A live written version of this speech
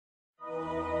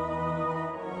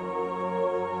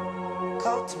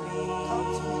Colton B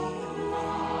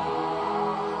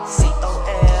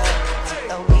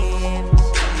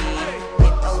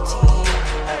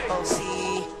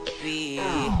C-O-L-T-O-N-B-N-O-T-B.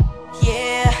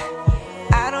 Yeah,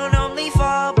 I don't normally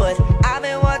fall, but I've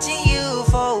been watching you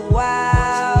for a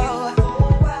while,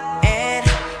 and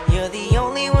you're the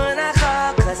only one I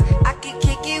call, cause I can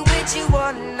kick it with you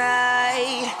all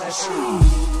night.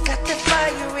 Got the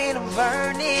fire and I'm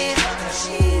burning.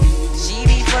 She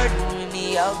be flirting with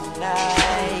me all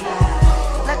night.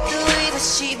 Like the way that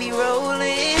she be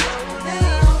rolling.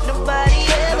 Nobody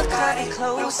ever come me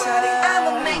closer.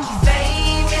 I'ma make you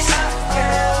famous,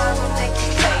 girl, I'ma make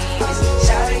you famous.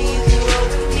 Shawty, you can roll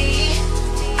with me.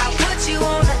 I'll put you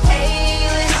on the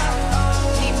A-list.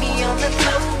 Keep me on the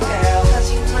floor, girl, cause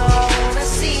you know I wanna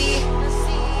see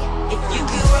if you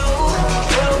can roll.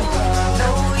 No,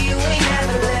 you ain't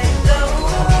never let go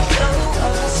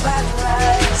of the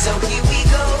spotlight. So here we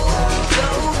go.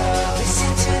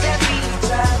 Listen to that beat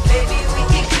drop, baby, we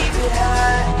can keep it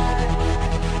high.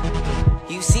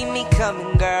 You see me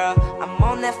coming, girl, I'm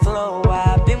on that floor.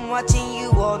 I've been watching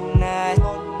you all night.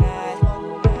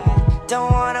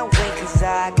 Don't wanna wait, cause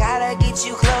I gotta get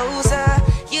you closer.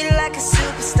 You're like a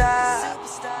superstar.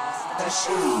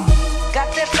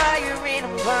 Got that fire and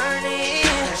I'm burning.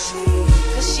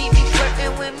 Cause she be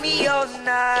flirting with me all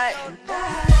night.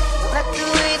 Like the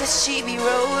way that she be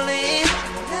rolling.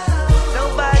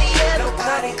 Nobody ever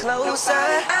come any closer.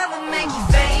 I'ma make you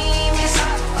famous,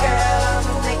 girl,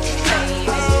 I'ma make you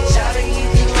famous. Shawty, you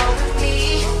can roll with me.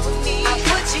 I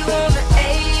put you on the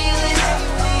A-list.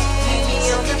 Meet me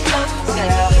on the floor,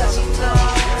 girl, cause you know I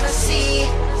wanna see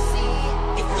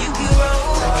if you can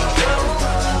roll.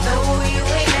 No, you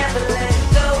ain't never let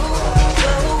go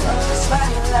of the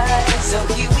spotlight. So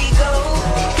here we go.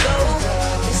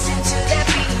 Listen to that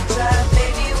beat drop,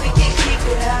 baby, we can keep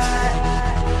it high.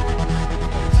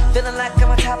 Feeling like I'm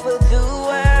on top of the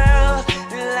world,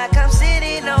 like I'm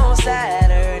sitting on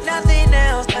Saturn, nothing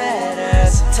else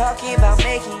matters. Talking about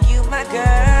making you my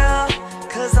girl,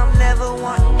 cause I'm never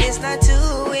wanting this not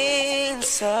to end.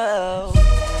 So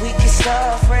we can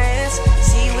start friends,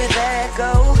 see where that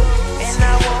go. And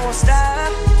I won't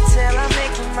stop till I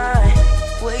make you mine.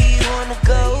 Where you wanna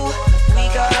go? We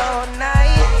got all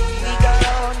night, we got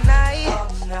all night.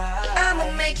 I'ma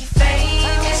make you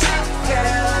famous,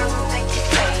 girl, I'ma make you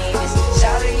famous.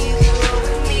 Shawty, you can roll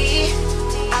with me.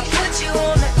 I put you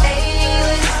on the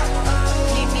A-list.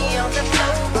 Keep me on the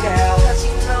floor, girl, cause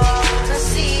you know I wanna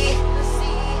see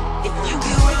if you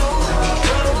can roll.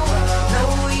 No,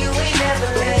 you ain't never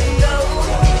let go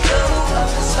of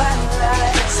the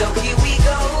spotlight. So here we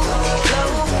go.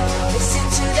 Listen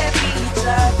to that beat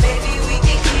drop, baby, we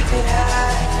can keep it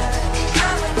high.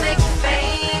 I'ma make you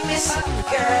famous,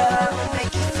 girl, I'ma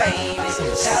make you famous.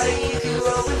 Shawty, you can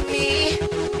roll with me.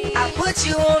 I put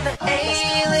you on the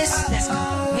A-list.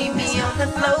 Meet me on the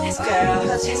floor, girl,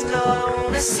 cause you know I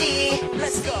wanna see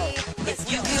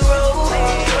if you can roll.